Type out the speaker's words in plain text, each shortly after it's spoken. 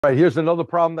Right, here's another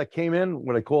problem that came in,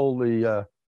 what I call the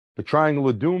triangle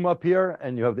of doom up here,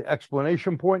 and you have the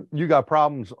explanation point. You got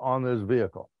problems on this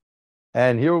vehicle.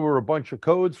 And here were a bunch of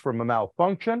codes from a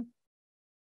malfunction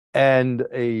and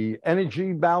a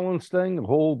energy balance thing, a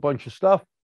whole bunch of stuff.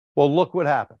 Well, look what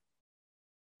happened.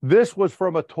 This was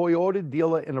from a Toyota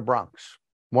dealer in the Bronx.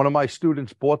 One of my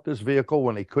students bought this vehicle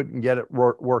when they couldn't get it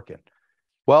working.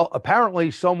 Well, apparently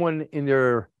someone in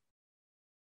their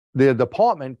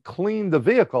department cleaned the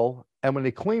vehicle, and when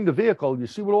they cleaned the vehicle, you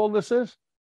see what all this is?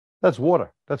 That's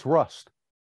water. That's rust.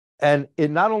 And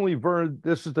it not only burned,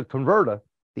 this is the converter,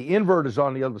 the inverter's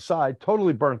on the other side,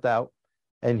 totally burnt out.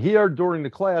 And here during the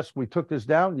class, we took this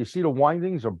down. You see the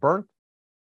windings are burnt?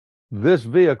 This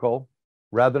vehicle,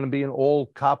 rather than being all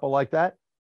copper like that,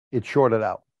 it shorted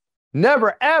out.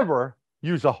 Never, ever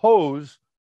use a hose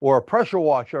or a pressure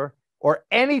washer or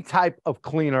any type of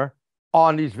cleaner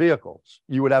on these vehicles.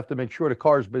 You would have to make sure the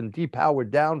car's been depowered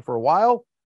down for a while,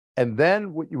 and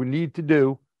then what you would need to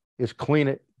do is clean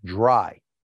it dry.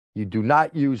 You do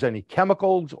not use any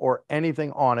chemicals or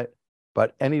anything on it,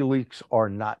 but any leaks are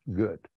not good.